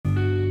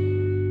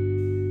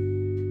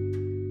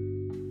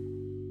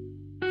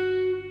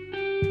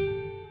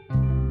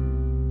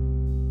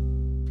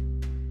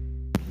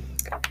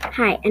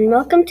Hi, and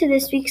welcome to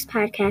this week's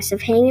podcast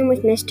of Hanging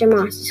with Mr.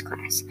 Maas's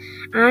class.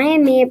 I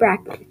am Mia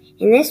Brockman.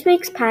 In this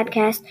week's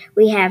podcast,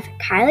 we have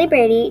Kylie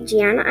Brady,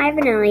 Gianna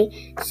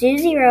Ivanelli,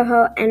 Susie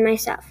Rojo, and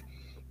myself.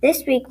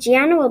 This week,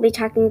 Gianna will be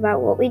talking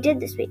about what we did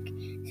this week.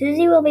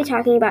 Susie will be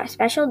talking about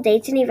special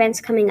dates and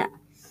events coming up.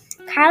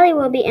 Kylie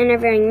will be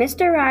interviewing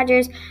Mr.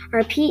 Rogers,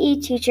 our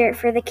PE teacher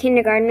for the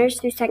kindergartners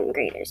through second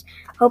graders.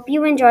 Hope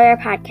you enjoy our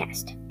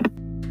podcast.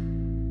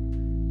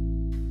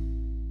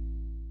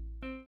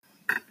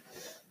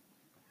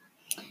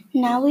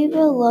 Now we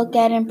will look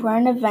at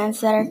important events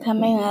that are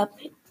coming up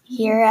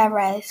here at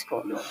Riley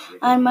School.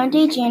 On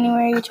Monday,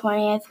 January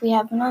 20th, we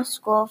have no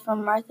school for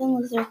Martin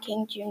Luther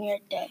King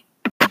Jr. Day.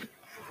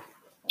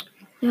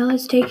 Now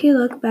let's take a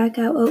look back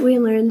at what we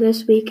learned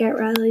this week at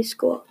Riley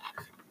School.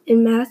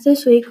 In math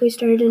this week, we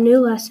started a new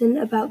lesson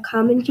about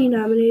common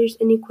denominators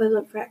and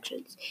equivalent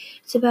fractions.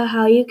 It's about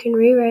how you can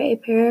rewrite a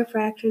pair of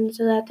fractions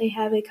so that they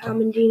have a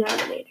common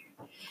denominator.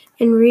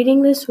 In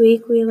reading this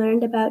week, we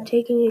learned about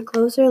taking a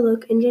closer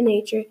look into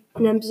nature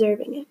and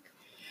observing it.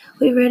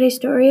 We read a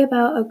story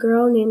about a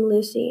girl named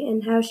Lucy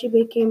and how she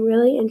became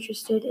really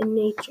interested in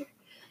nature.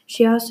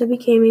 She also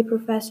became a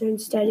professor in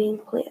studying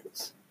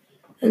plants.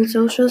 In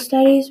social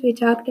studies, we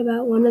talked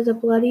about one of the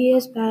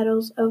bloodiest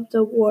battles of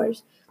the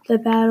wars, the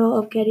Battle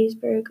of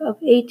Gettysburg of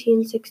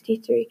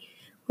 1863.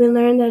 We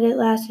learned that it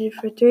lasted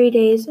for 3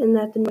 days and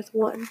that the North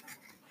won.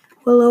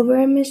 While over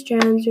in Miss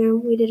John's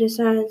room, we did a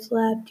science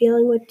lab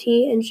dealing with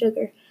tea and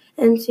sugar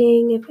and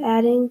seeing if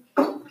adding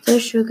the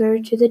sugar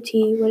to the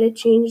tea would it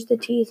change the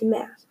tea's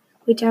mass.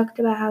 We talked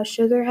about how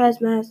sugar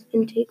has mass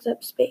and takes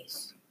up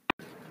space.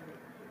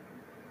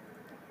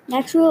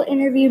 Next, we'll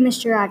interview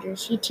Mr.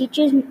 Rogers. He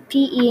teaches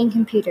PE and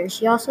computers.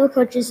 He also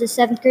coaches the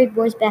 7th grade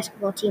boys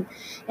basketball team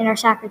and our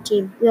soccer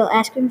team. We'll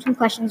ask him some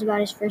questions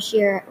about his first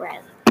year at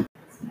Riley.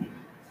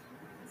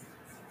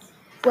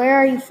 Where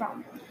are you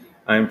from?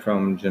 I'm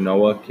from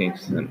Genoa,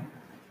 Kingston.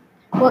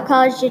 What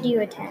college did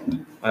you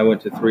attend? I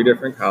went to 3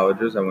 different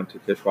colleges. I went to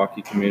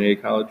Kishwaukee Community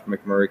College,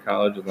 McMurray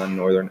College, and then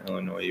Northern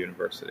Illinois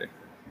University.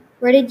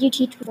 Where did you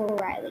teach before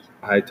Riley?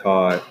 I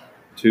taught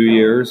 2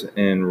 years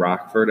in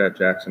Rockford at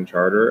Jackson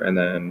Charter, and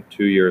then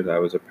 2 years I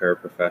was a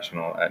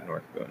paraprofessional at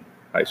North Boone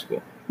High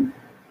School.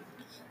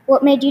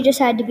 What made you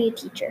decide to be a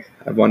teacher?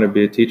 I've wanted to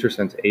be a teacher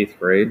since 8th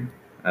grade.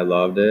 I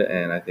loved it,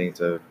 and I think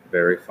it's a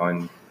very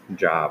fun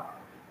job.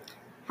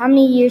 How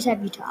many years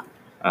have you taught?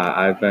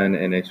 I've been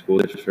in a school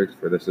district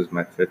for this is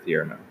my 5th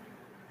year now.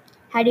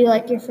 How do you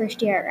like your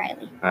first year at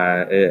Riley?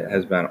 It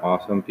has been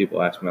awesome.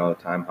 People ask me all the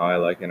time how I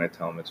like it, and I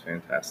tell them it's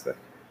fantastic.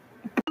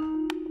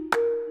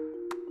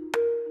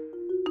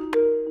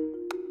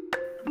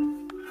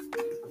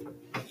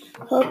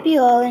 Hope you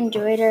all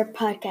enjoyed our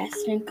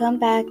podcast and come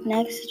back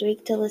next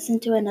week to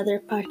listen to another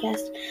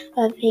podcast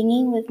of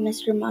Hanging with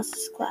Mr.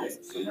 Maas's class.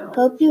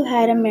 Hope you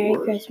had a Merry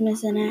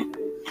Christmas and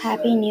a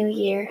Happy New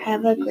Year.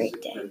 Have a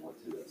great day.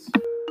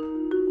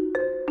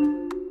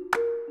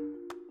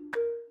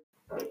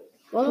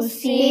 We'll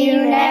see you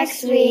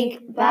next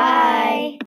week. Bye.